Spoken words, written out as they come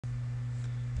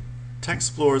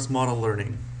TEXPLORE's model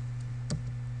learning.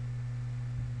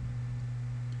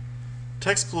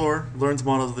 TEXPLORE learns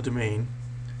models of the domain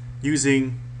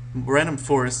using random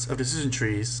forests of decision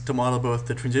trees to model both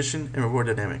the transition and reward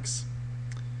dynamics.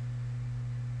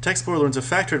 TEXPLORE learns a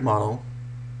factored model,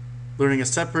 learning a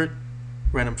separate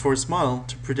random forest model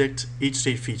to predict each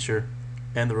state feature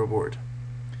and the reward.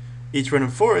 Each random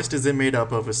forest is then made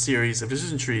up of a series of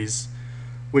decision trees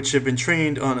which have been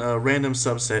trained on a random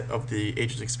subset of the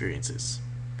agent's experiences.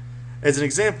 As an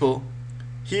example,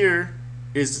 here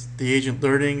is the agent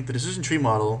learning the decision tree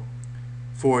model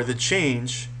for the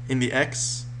change in the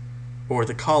x, or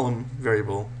the column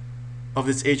variable, of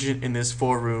this agent in this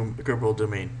 4-room equilibrial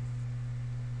domain.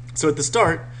 So at the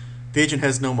start, the agent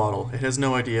has no model. It has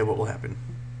no idea what will happen.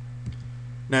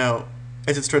 Now,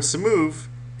 as it starts to move,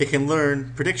 it can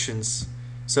learn predictions.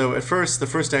 So at first, the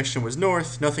first action was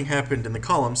north, nothing happened in the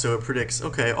column, so it predicts,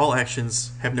 okay, all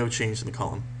actions have no change in the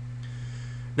column.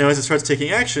 Now as it starts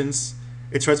taking actions,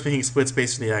 it starts making splits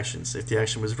based on the actions. If the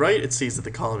action was right, it sees that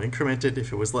the column incremented.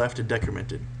 If it was left, it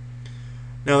decremented.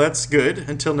 Now that's good,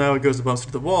 until now it goes and bumps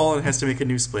into the wall and it has to make a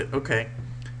new split. Okay,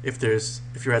 if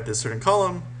you're at this certain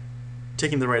column,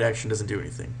 taking the right action doesn't do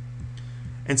anything.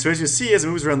 And so as you see, as it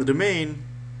moves around the domain,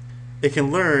 it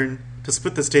can learn to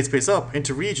split the state space up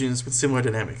into regions with similar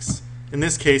dynamics. In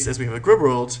this case, as we have a grid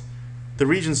world, the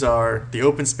regions are the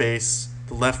open space,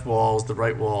 the left walls, the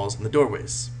right walls, and the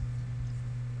doorways.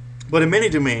 But in many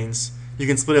domains, you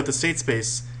can split up the state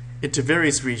space into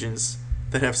various regions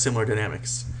that have similar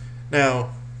dynamics. Now,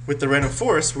 with the random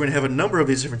forest, we're going to have a number of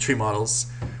these different tree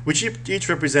models, which each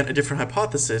represent a different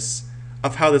hypothesis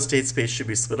of how the state space should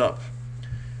be split up.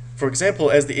 For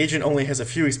example, as the agent only has a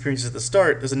few experiences at the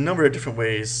start, there's a number of different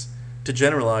ways to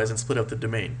generalize and split up the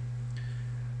domain.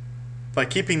 By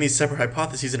keeping these separate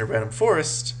hypotheses in a random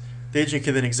forest, the agent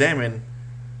can then examine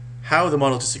how the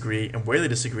models disagree and where they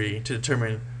disagree to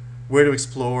determine where to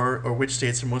explore or which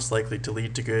states are most likely to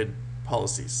lead to good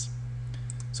policies.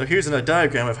 So here's a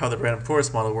diagram of how the random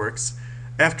forest model works.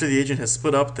 After the agent has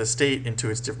split up the state into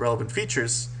its relevant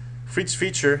features, for each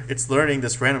feature it's learning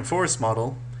this random forest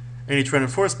model, and each random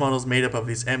forest model is made up of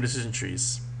these m decision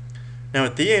trees. Now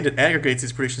at the end, it aggregates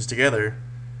these predictions together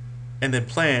and then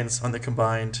plans on the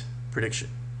combined prediction.